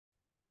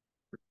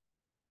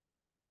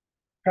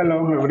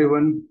Hello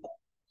everyone.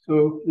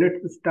 So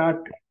let's start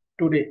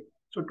today.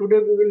 So today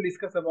we will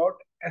discuss about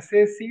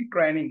SAC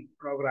training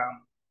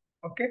program.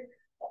 Okay.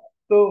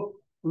 So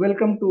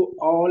welcome to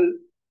all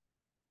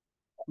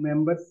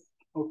members.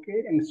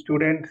 Okay, and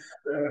students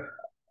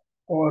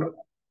for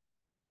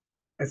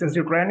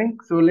SAC training.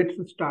 So let's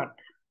start.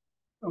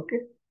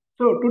 Okay.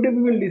 So today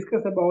we will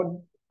discuss about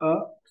a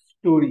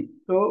story.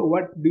 So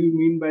what do you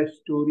mean by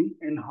story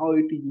and how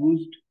it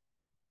used?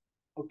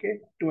 Okay,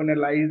 to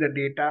analyze the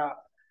data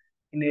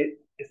in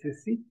a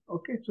SSC.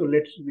 Okay, so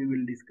we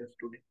will discuss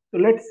today. So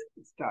let's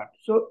start.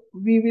 So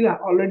we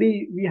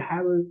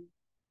have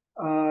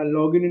a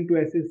login into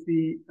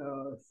SSC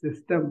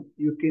system.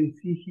 You can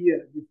see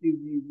here. This is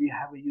we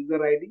have a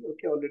user ID.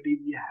 Okay,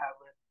 already we have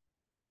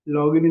a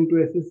login into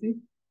SSC.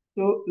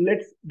 So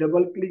let's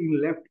double click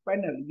in left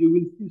panel. You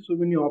will see so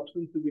many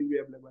options will be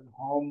available.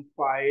 Home,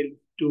 file,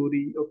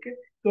 story. Okay,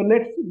 so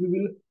we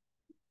will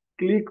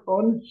click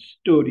on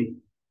story.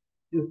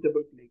 Just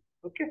double click.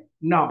 Okay,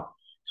 now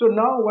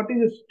what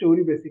is a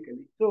story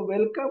basically? So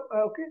welcome,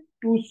 okay,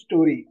 to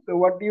story. So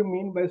what do you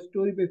mean by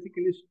story?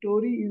 Basically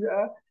story is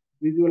a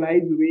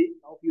visualized way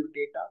of your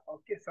data.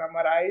 Okay,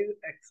 summarize,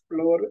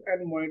 explore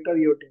and monitor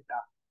your data.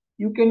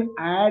 You can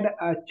add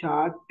a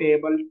chart,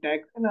 table,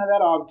 text and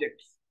other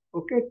objects,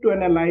 okay, to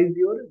analyze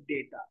your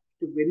data.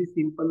 It's a very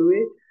simple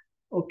way,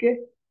 okay,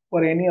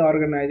 for any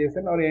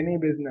organization or any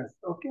business.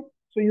 Okay,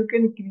 so you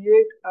can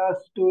create a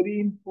story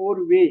in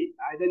four ways.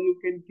 Either you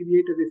can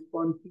create a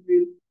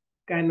responsible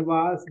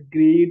canvas,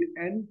 grid,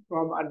 and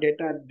from a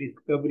data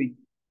discovery.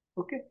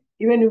 Okay.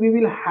 Even we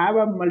will have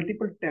a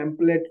multiple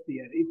templates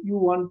here. If you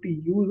want to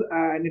use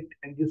an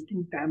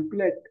existing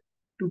template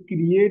to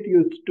create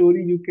your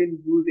story, you can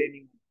use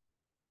any.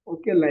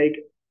 Okay, like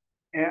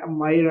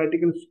my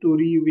article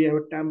story, we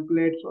have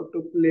templates,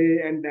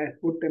 autoplay, and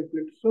dashboard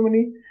templates. So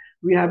many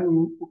we have.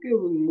 Okay,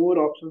 more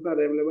options are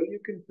available. You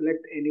can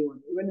select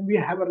anyone. When we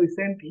have a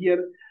recent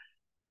here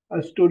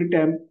a story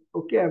temp,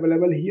 okay,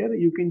 available here.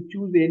 You can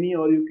choose any,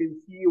 or you can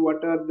see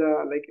what are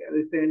the like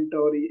recent,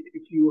 or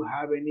if you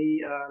have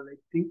any like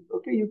things.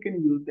 Okay, you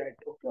can use that.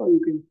 Okay, or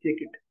you can check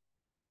it.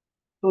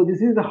 So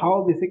this is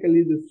how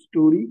basically the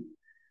story.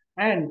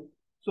 And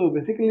so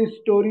basically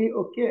story,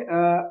 okay,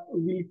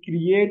 will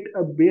create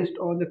based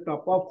on the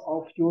top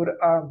of your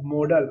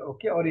model,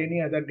 okay, or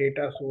any other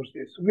data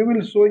sources. We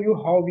will show you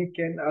how we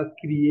can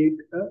create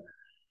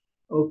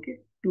a,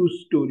 okay, to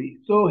story.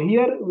 So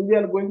here we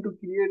are going to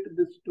create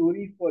the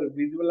story for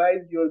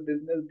visualize your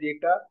business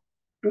data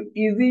to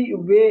easy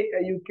way.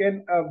 You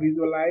can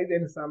visualize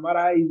and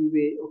summarize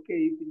way. Okay,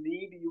 if you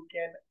need, you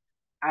can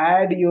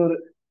add your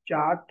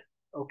chart,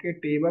 okay,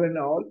 table and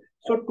all.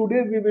 So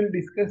today we will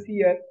discuss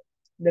here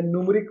the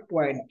numeric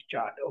point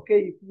chart. Okay,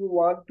 if you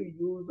want to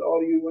use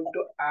or you want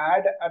to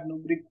add a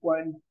numeric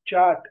point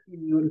chart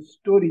in your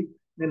story,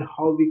 then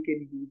how we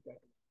can use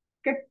that.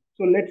 Okay,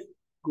 so let's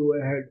go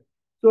ahead.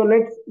 So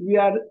we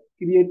are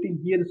creating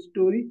here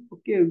story,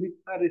 okay, with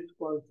a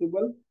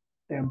responsible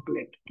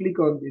template. Click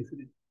on this.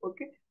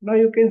 Okay, now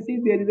you can see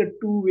there is a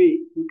two-way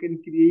you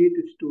can create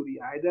a story,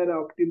 either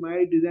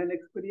optimize design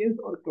experience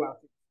or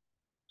classic.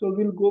 So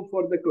we'll go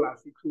for the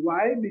classics.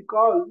 Why?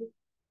 Because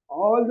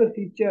all the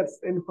features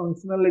and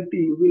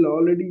functionality will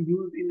already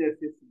use in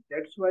SAC.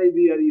 That's why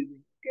we are using.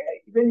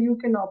 Okay, even you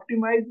can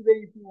optimize the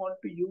if you want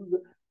to use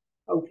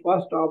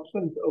first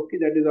options. Okay,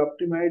 that is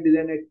optimize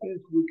design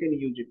experience. You can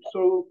use it.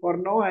 So for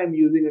now, I am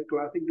using a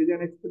classic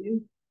design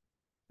experience.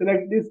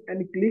 Select this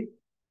and click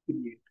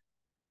create.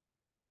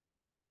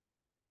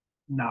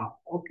 Now,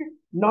 okay,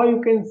 now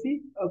you can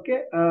see,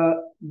 okay,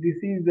 this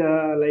is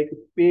like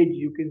page.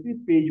 You can see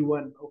page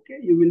one. Okay,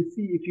 you will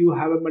see if you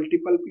have a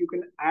multiple, you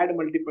can add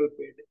multiple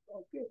page.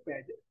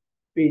 Okay,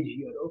 page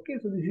here. Okay,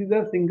 so this is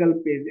a single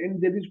page and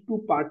there is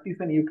two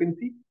partition. You can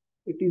see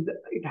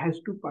it has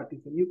two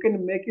partition. You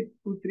can make it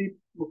two three,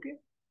 okay,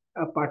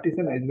 a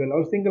partition as well,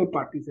 or single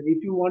partition.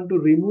 If you want to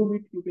remove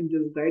it, you can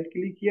just right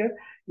click here.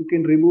 You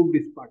can remove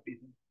this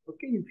partition.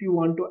 Okay, if you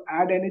want to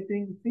add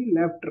anything, see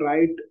left,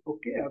 right,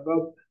 okay,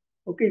 above.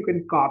 Okay, you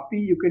can copy,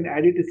 you can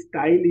edit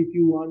style if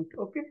you want.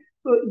 Okay,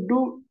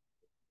 so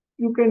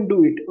you can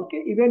do it.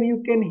 Okay, even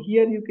you can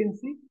here you can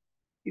see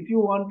if you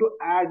want to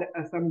add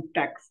some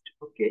text,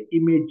 okay,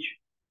 image,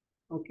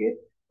 okay,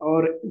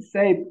 or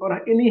shape or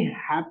any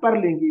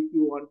hyperlink. If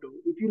you want to,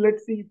 if you,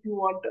 let's see, if you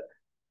want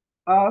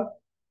a,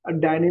 a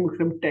dynamic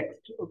some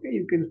text, okay,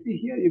 you can see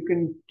here, you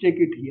can check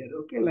it here.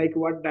 Okay, like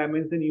what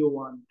dimension you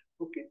want.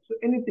 Okay, so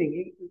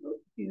anything,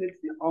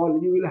 let's see, all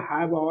you will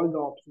have all the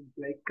options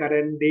like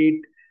current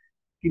date,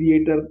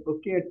 creator,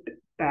 okay,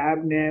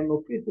 tab name,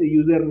 okay, so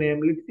username,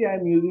 let's see,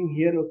 I'm using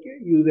here, okay,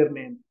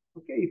 username.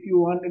 Okay, if you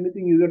want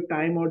anything user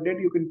time or date,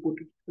 you can put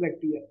it, select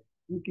here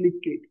and click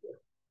it here.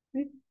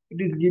 See,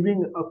 it is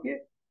giving, okay,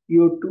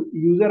 your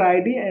user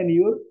ID and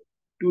your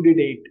today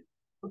date.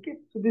 Okay,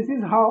 so this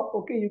is how,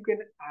 okay, you can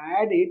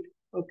add it.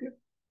 Okay,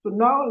 so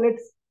now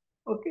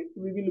okay,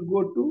 we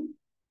will go to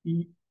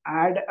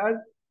add a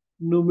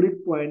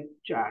numeric point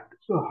chart.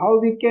 So how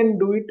we can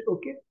do it?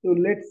 Okay, so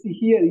let's see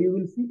here, you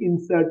will see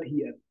insert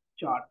here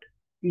chart.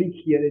 click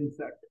here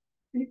insert.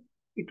 See,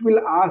 it will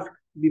ask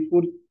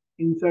before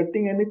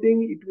inserting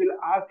anything, it will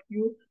ask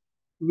you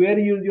where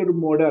is your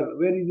model,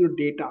 where is your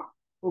data.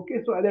 Okay,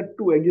 so either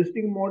two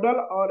existing model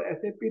or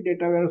SAP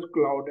Data Warehouse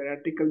Cloud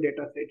article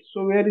data set.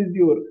 So where is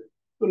your,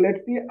 so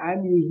let's say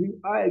I'm using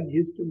a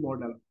existing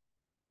model.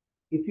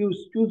 If you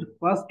choose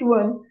first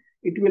one,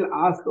 it will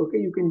ask, okay,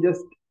 you can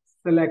just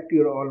select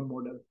your all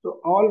model. So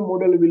all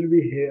model will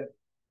be here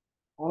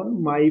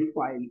on my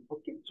file.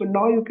 Okay, so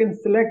now you can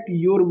select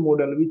your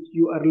model which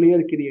you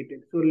earlier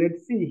created. So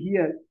let's see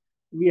here,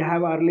 we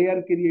have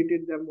earlier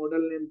created the model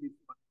name this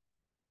one,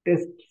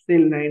 test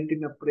sale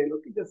 19 April.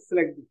 Okay, just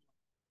select this.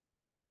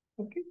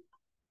 Okay,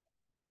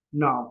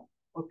 now,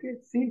 okay,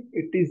 see,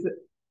 it is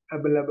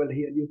available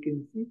here, you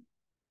can see.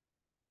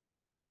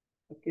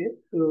 Okay,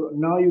 so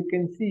now you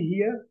can see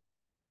here.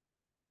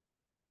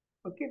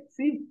 Okay,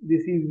 see,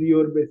 this is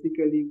your,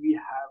 basically we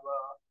have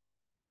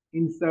a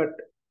insert.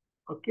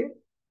 Okay,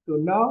 so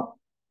now,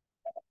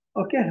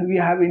 okay, we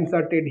have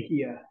inserted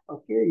here.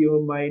 Okay,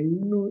 your my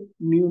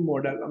new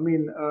model, I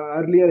mean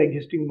earlier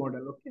existing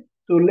model. Okay,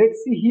 so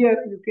let's see here,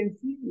 you can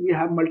see we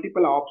have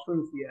multiple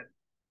options here.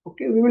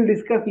 Okay, we will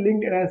discuss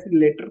link as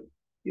later.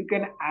 You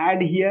can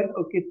add here,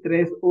 okay,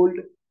 threshold,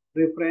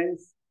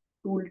 reference,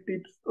 tool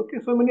tips. Okay,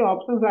 so many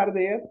options are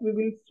there, we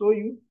will show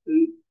you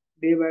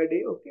day by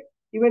day. Okay,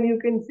 even you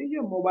can see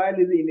your mobile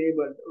is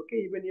enabled. Okay,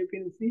 even you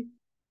can see,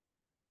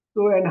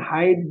 so and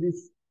hide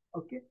this.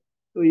 Okay,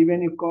 so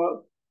even you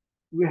call,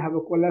 we have a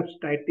collapse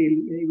title,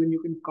 even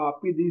you can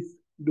copy these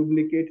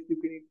duplicates.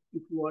 You can,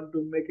 if you want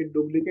to make it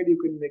duplicate, you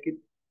can make it,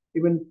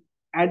 even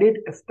edit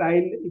a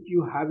style if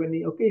you have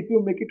any. Okay, if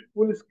you make it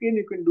full screen,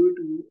 you can do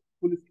it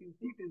full screen.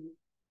 See, it is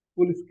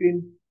full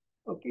screen.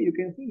 Okay, you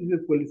can see this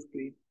is full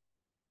screen.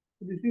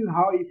 So this is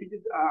how, if you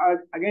just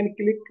again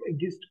click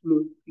just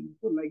full screen,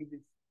 so like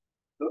this.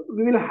 So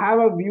we will have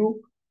a view.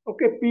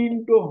 Okay,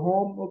 pin to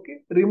home.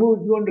 Okay, remove,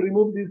 if you want to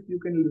remove this, you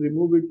can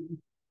remove it.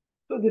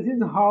 So this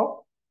is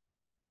how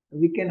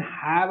we can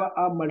have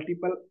a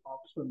multiple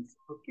options.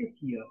 Okay,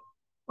 here.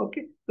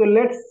 Okay, so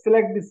let's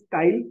select this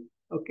style.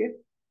 Okay,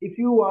 if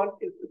you want,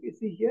 if you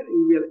see here,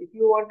 you will, if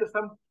you want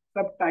some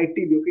subtitle,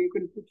 okay, you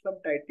can put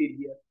subtitle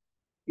here.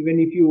 Even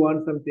if you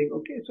want something,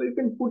 okay, so you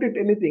can put it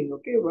anything.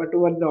 Okay,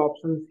 whatever the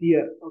options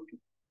here. Okay,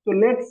 so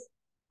let's,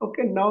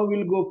 okay, now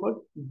we'll go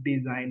for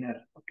designer.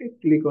 Okay,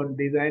 click on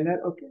designer.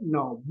 Okay,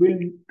 now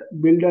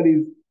builder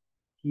is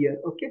here.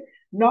 Okay,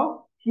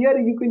 now here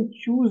you can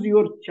choose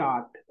your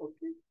chart.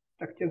 Okay,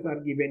 structures are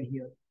given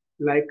here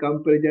like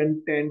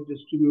comparison, tend,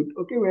 distribute.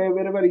 Okay,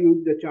 wherever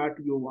you the chart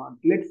you want.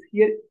 Let's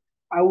here,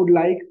 I would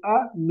like a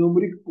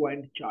numeric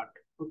point chart.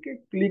 Okay,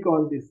 click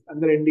on this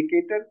under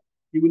indicator,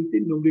 you will see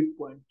numeric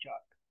point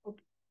chart.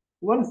 Okay,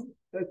 once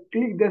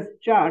click this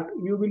chart,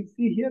 you will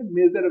see here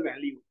measure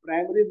value,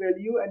 primary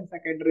value and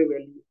secondary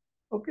value.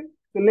 Okay,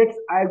 so let's,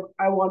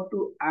 I want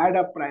to add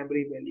a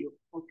primary value.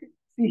 Okay,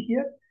 see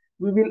here,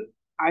 we will,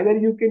 either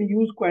you can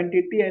use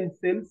quantity and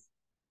sales.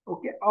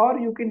 Okay, or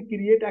you can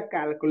create a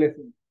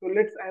calculation. So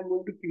let's, I'm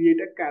going to create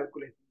a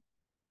calculation.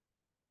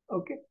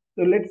 Okay,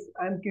 so let's,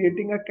 I'm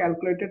creating a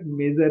calculated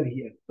measure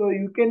here. So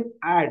you can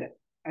add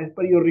as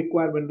per your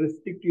requirement,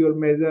 restrict your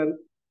measure,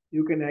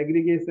 you can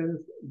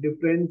aggregations,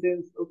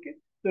 differences. Okay,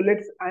 so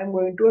let's, I'm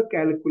going to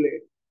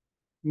calculate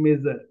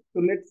measure. So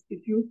let's,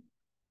 if you,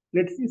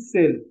 let's see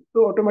sales,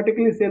 so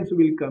automatically sales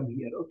will come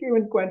here. Okay,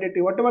 when quantity,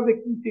 whatever the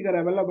key figure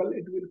available,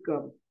 it will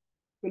come.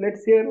 So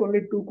let's say only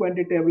two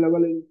quantity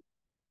available in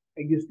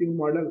existing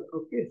model.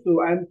 Okay,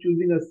 so I'm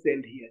choosing a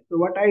cell here. So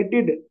what I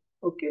did,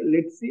 okay,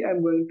 let's see,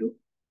 I'm going to,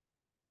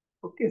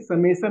 okay,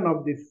 summation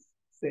of this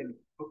cell.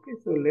 Okay,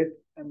 so let,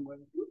 I'm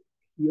going to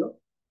here.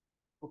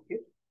 Okay,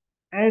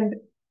 and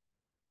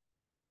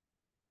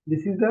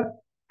this is the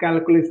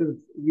calculations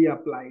we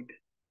applied.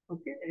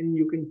 Okay, and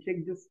you can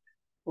check this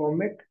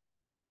format.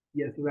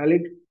 Yes,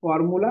 valid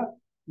formula.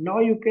 Now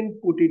you can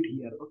put it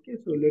here. Okay,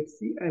 so let's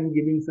see, I'm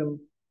giving some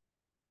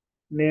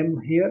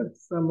name here,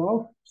 sum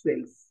of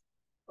cells.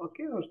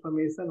 Okay, or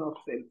summation of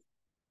cells.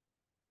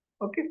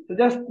 Okay, so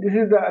just this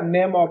is the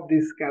name of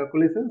this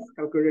calculations,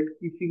 calculated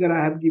key figure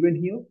I have given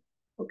here.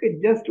 Okay,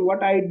 just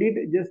what I did,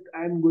 just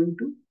I am going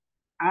to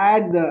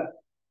add the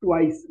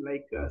twice,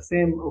 like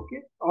same.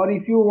 Okay, or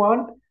if you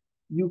want,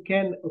 you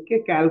can,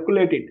 okay,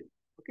 calculate it.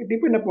 Okay,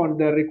 depend upon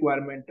the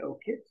requirement.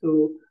 Okay,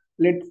 so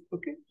let's,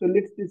 okay, so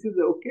let's, this is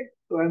okay.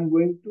 So I'm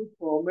going to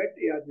format.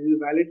 Yeah, this is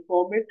valid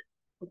format.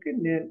 Okay,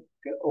 then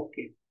okay,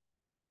 okay.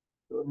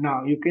 So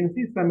now you can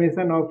see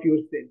summation of your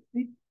sales.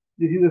 See,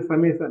 this is a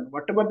summation.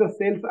 Whatever the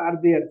sales are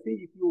there.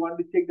 See, if you want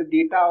to check the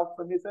data of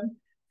summation,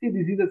 see,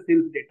 this is the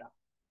sales data.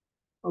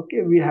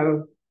 Okay, we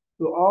have,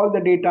 so all the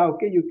data.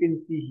 Okay, you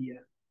can see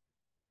here.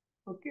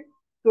 Okay,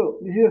 so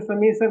this is a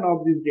summation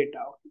of this data.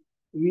 Okay,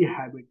 we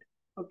have it.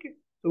 Okay,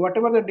 so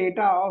whatever the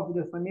data of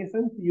the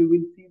summations, you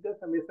will see the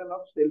summation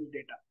of sales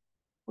data.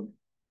 Okay.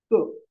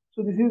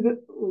 So this is the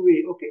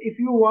way. Okay, if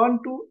you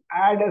want to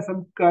add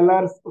some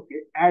colors, okay,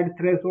 add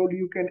threshold,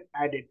 you can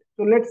add it.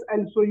 So let's,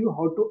 I'll show you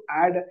how to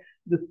add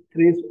the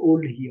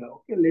threshold here.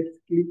 Okay, let's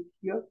click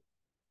here.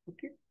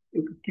 Okay,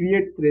 you can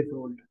create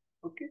threshold.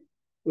 Okay,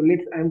 so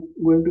I'm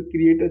going to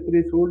create a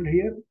threshold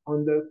here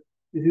on the,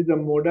 this is the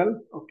model.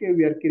 Okay,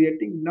 we are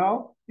creating.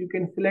 Now you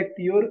can select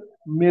your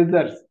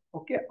measures.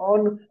 Okay,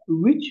 on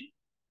which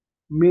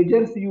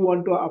measures you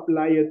want to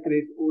apply a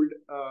threshold.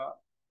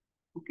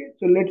 Okay,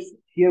 so let's,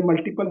 here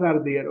multiples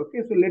are there. Okay,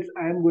 so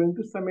I am going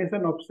to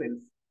summation of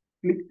cells.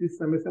 Click this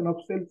summation of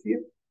cells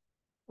here.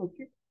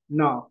 Okay,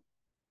 now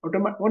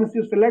once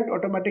you select,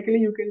 automatically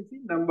you can see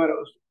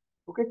numbers.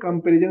 Okay,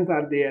 comparisons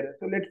are there.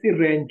 So let's see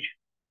range.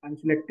 I'm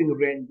selecting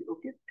range.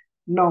 Okay,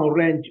 now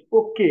range.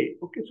 Okay,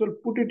 so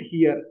put it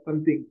here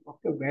something.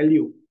 Okay,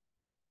 value.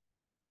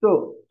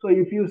 So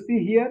if you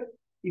see here,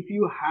 if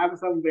you have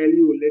some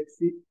value, let's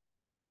see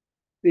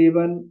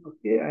 7.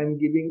 Okay, I'm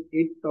giving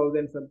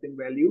 8,000 something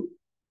value.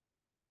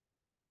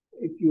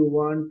 If you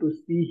want to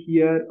see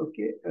here,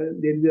 okay,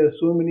 there are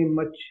so many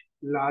much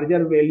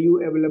larger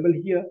value available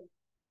here.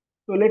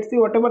 So let's see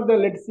whatever the,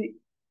 let's see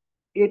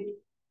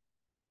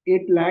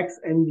 8 lakhs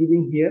I'm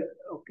giving here.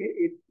 Okay,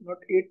 it not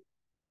 8,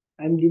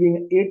 I'm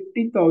giving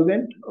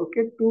 80,000.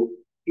 Okay, to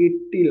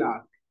 80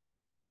 lakh.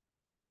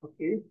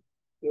 Okay,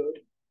 so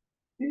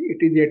see,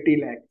 it is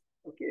 80 lakhs.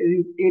 Okay, it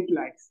is 8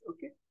 lakhs.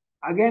 Okay,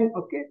 again,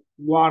 okay,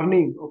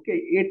 warning.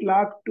 Okay, 8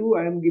 lakh to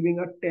I am giving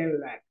a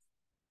 10 lakh.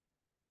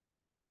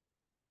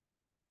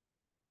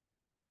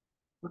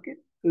 Okay,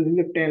 so this is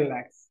a 10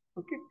 lakhs.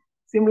 Okay,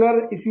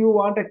 similar, if you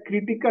want a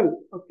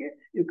critical, okay,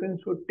 you can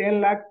show 10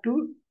 lakh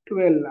to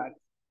 12 lakh.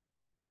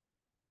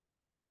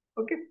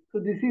 Okay, so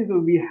this is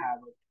we have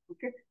it.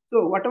 Okay,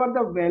 so whatever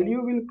the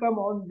value will come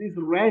on this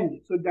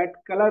range, so that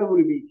color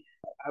will be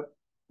uh,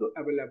 so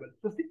available.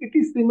 So see, it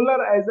is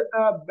similar as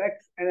a back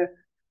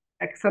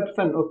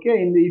exception.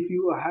 Okay, in the, if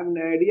you have an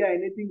idea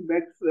anything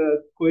back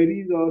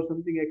queries or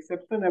something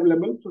exception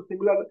available, so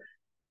similar,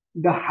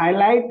 the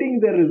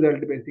highlighting the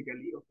result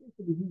basically. Okay,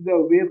 so this is the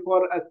way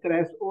for a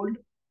threshold.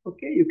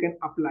 Okay, you can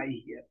apply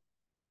here.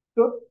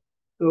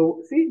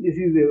 So see, this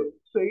is a,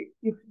 so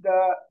if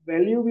the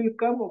value will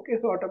come, okay,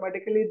 so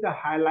automatically the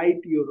highlight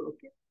your,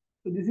 okay,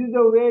 so this is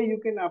the way you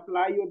can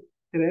apply your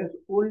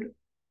threshold.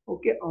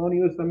 Okay, on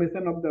your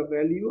summation of the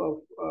value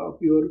of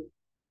your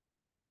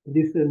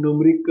this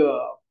numeric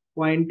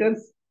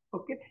pointers.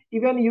 Okay,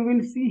 even you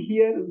will see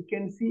here, you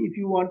can see if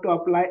you want to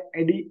apply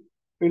any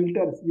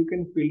filters, you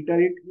can filter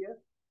it here.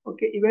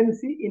 Okay, even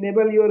see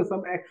enable your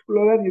some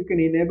explorer, you can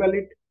enable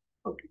it.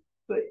 Okay,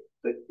 so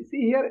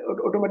see here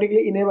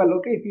automatically enable.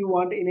 Okay, if you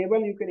want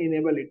enable, you can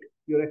enable it,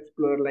 your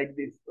explorer like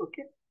this.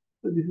 Okay,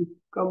 so this is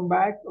come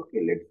back. Okay,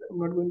 I'm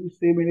not going to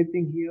save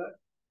anything here.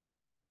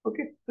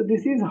 Okay, so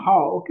this is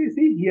how. Okay,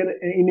 see here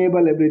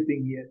enable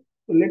everything here.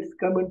 So let's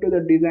come into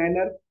the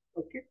designer.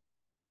 Okay,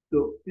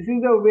 so this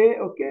is the way,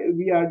 okay,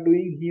 we are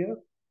doing here.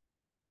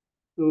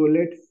 So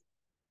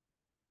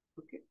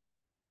okay,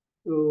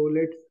 so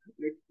let's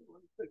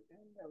 1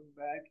 second, I'm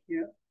back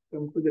here,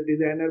 come to the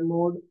designer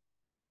mode.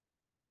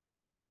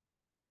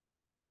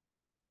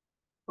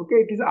 Okay,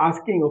 it is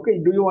asking, okay,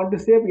 do you want to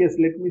save? Yes,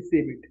 let me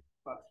save it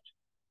first.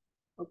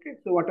 Okay,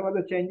 so whatever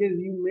the changes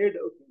you made,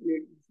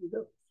 okay, this is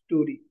the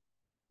story.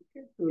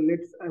 Okay, so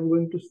I'm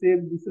going to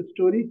save this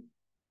story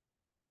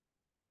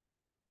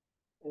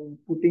and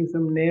putting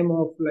some name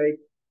of like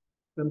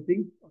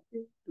something.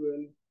 Okay,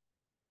 12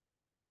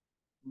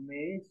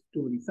 May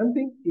story,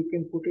 something you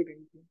can put it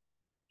into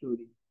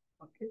story.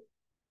 Okay,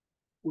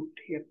 put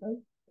here the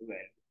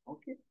value.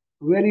 Okay,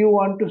 where you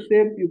want to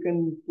save, you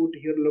can put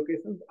here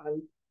locations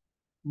and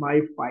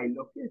my file.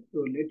 Okay,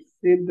 so let's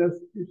save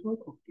this one.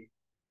 Okay,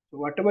 so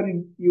whatever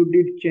you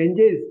did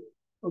changes,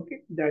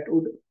 okay, that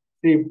would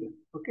saved.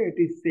 Okay,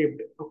 it is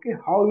saved. Okay,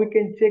 how we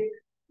can check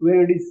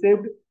where it is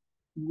saved?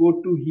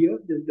 Go to here,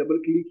 just double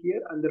click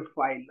here under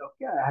file.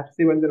 Okay, I have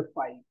saved under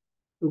file,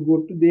 so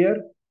go to there.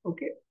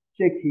 Okay,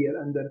 check here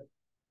under,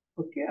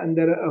 okay,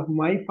 under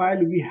my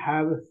file we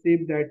have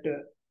saved that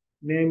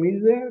name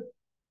is there.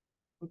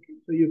 Okay,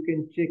 so you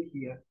can check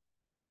here.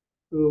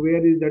 So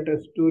where is that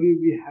story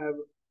we have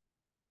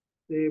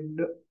saved?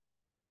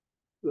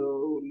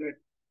 So let's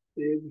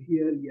save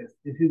here. Yes,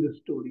 this is the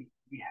story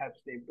we have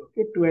saved.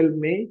 Okay, 12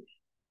 May.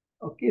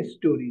 Okay,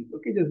 stories.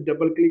 Okay, just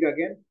double click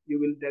again. You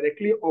will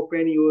directly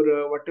open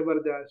your whatever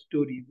the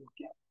stories.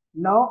 Okay.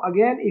 Now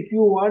again, if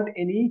you want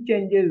any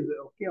changes,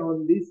 okay,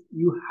 on this,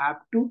 you have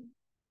to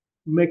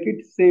make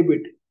it save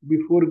it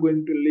before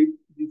going to leave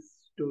this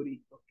story.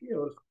 Okay,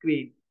 or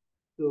screen.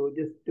 So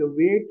just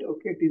wait.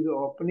 Okay, it is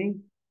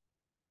opening.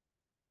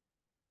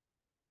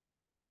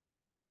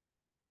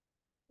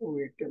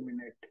 Wait a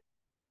minute.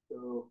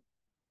 So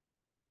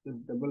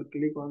just double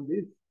click on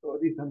this.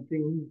 Sorry,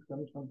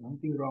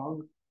 something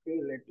wrong. Okay,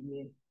 let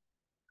me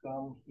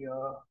come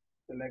here,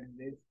 select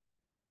this.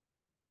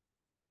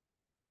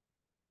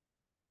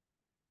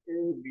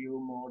 Okay, view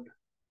mode.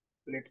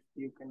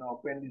 You can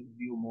open this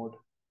view mode.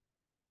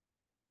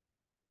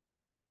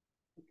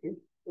 Okay,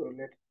 so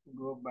let's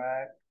go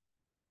back.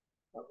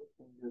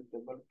 Just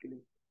double click,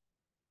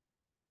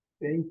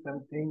 saying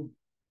something.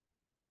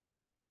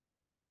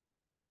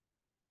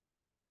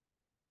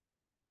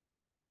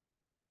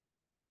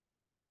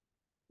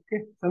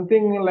 Okay,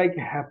 something like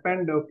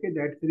happened. Okay,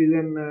 that's the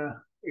reason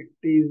it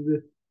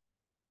is.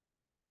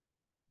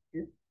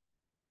 Okay.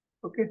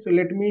 Okay, so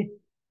let me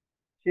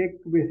check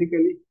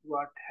basically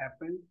what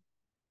happened.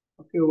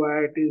 Okay,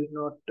 why it is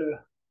not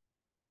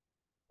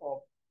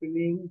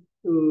opening.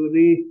 So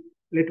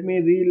let me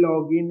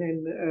re-log in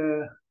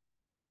and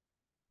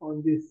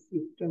on this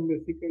system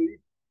basically.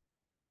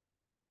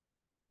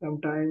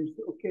 Sometimes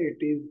okay,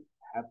 it is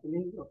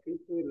happening. Okay,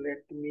 so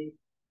let me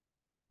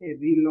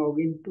re-log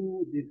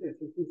into this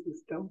SAC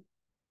system.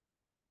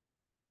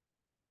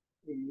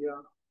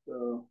 Yeah,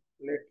 so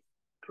let's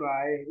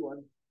try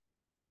once.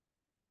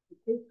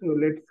 Okay, so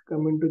let's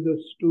come into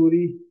the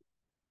story.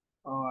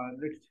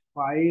 Let's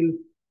file.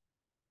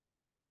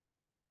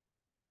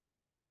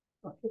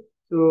 Okay,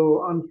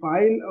 so on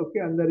file, okay,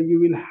 under you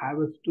will have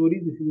a story.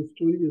 This is a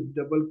story. Just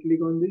double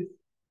click on this.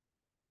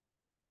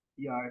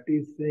 Yeah, it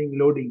is saying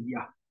loading.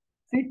 Yeah,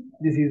 see,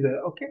 this is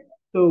a okay.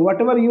 So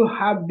whatever you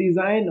have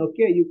designed,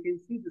 okay, you can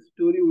see the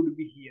story would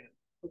be here.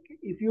 Okay,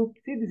 if you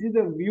see, this is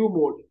a view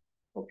mode.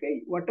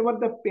 Okay, whatever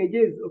the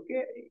pages,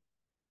 okay,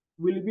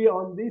 will be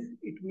on this,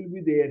 it will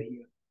be there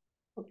here.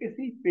 Okay,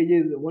 see,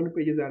 pages, one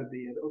pages are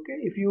there. Okay,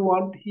 if you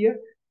want here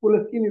full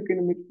screen, you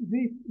can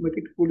make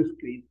it full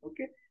screen.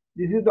 Okay,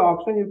 this is the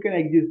option, you can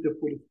exit the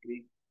full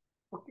screen.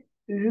 Okay,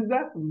 this is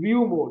the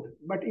view mode.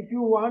 But if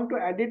you want to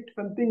edit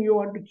something, you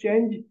want to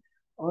change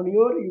on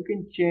your, you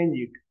can change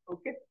it.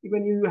 Okay,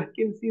 even you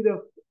can see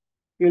the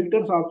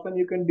filters option,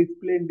 you can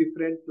display in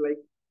different like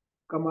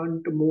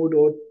command mode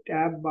or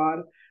tab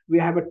bar. We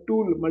have a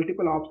tool,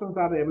 multiple options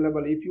are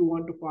available. If you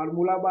want to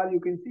formula bar,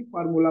 you can see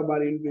formula bar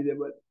will be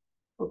visible.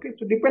 Okay,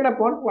 so depend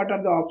upon what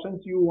are the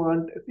options you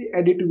want. See,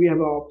 edit, we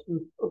have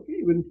options. Okay,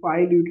 even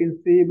file, you can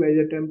save as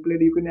a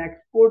template, you can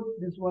export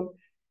this one,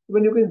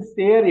 even you can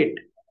share it.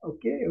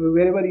 Okay,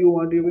 wherever you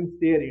want, you can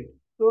share it.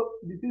 So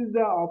this is the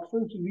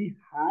options we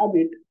have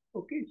it.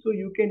 Okay, so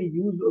you can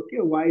use, okay,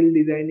 while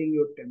designing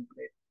your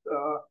template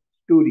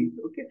stories.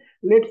 Okay,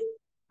 let's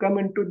come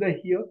into the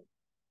here.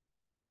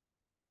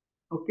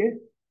 Okay,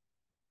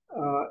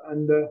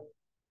 and the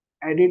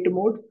edit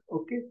mode.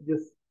 Okay,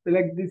 just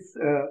select this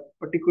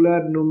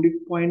particular numeric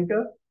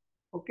pointer.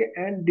 Okay,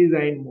 and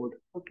design mode.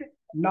 Okay,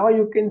 now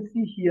you can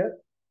see here.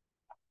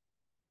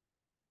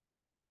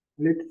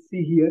 Let's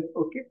see here.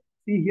 Okay,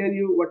 see here,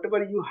 you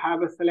whatever you have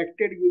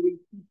selected, you will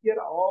see here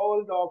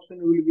all the options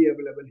will be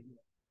available here.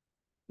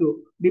 So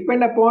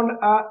depend upon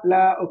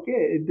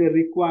okay, the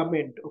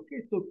requirement. Okay,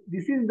 so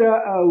this is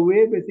the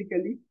way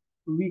basically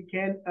we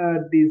can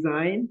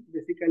design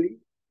basically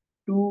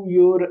to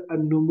your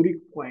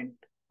numeric point.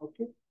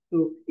 Okay,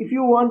 so if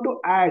you want to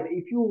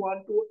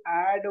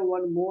add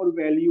one more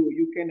value,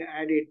 you can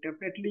add it.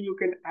 Definitely you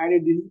can add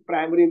it. This is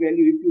primary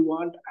value. If you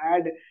want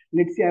add,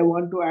 let's say I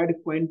want to add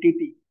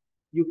quantity,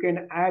 you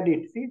can add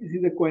it. See, this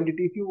is the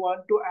quantity. If you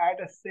want to add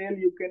a cell,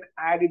 you can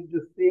add it the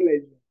cell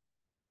as well.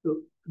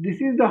 So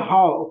this is the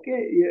how,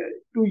 okay, yeah,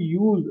 to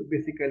use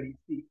basically.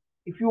 See,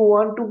 if you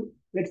want to,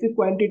 let's say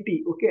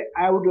quantity, okay,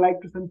 I would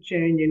like to some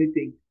change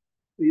anything.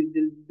 So you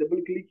just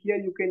double click here,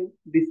 you can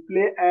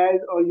display as,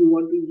 or you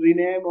want to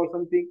rename or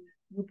something,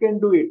 you can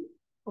do it.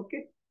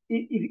 Okay,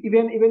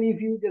 even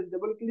if you just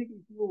double click,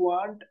 if you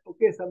want,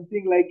 okay,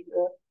 something like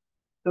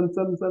some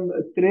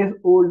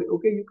threshold,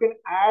 okay, you can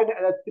add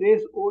a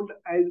threshold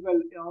as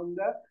well on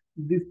the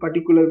this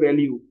particular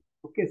value.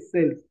 Okay,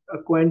 cells,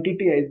 a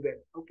quantity as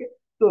well. Okay,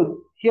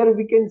 so here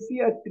we can see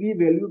a three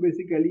value.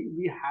 Basically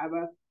we have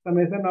a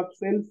summation of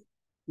cells,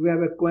 we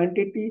have a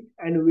quantity,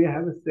 and we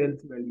have a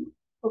cells value.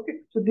 Okay,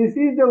 so this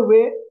is the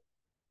way,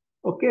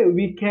 okay,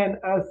 we can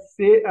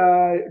say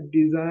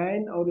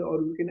design,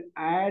 or we can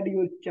add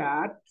your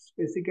charts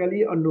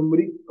basically, or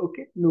numeric,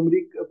 okay,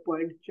 numeric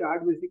point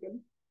chart basically.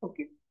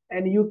 Okay,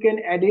 and you can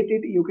edit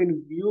it, you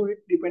can view it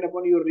depend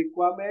upon your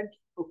requirements.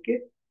 Okay,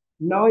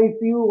 now if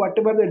you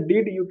whatever the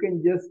did, you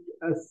can just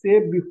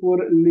save before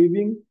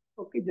leaving.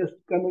 Okay, just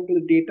come into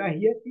the data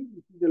here. See,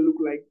 this is the look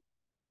like.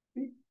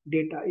 See,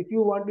 data, if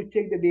you want to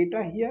check the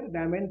data here,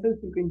 dimensions,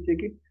 you can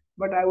check it.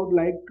 But I would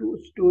like to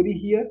story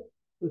here.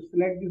 So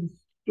select this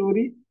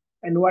story,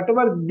 and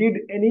whatever did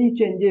any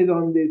changes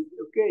on this,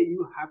 okay,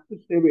 you have to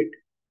save it.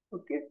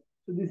 Okay,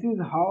 so this is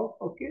how,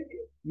 okay,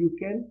 you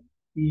can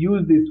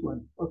use this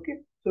one. Okay,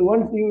 so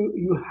once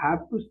you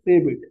have to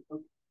save it,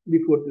 okay,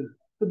 before this.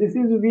 So this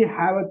is, we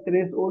have a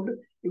threshold.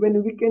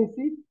 Even we can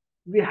see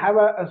we have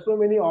so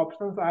many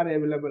options are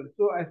available.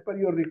 So as per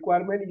your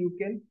requirement, you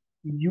can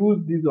use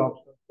these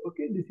options.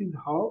 Okay, this is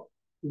how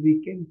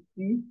we can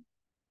see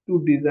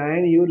to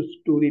design your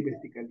story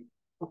basically.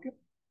 Okay,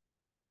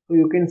 so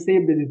you can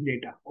save this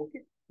data.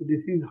 Okay, so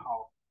this is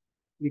how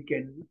we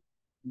can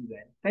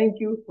design.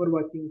 Thank you for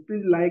watching.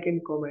 Please like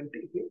and comment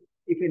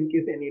if in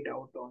case any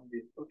doubt on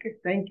this. Okay,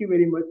 thank you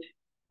very much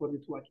for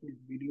this watching this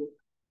video.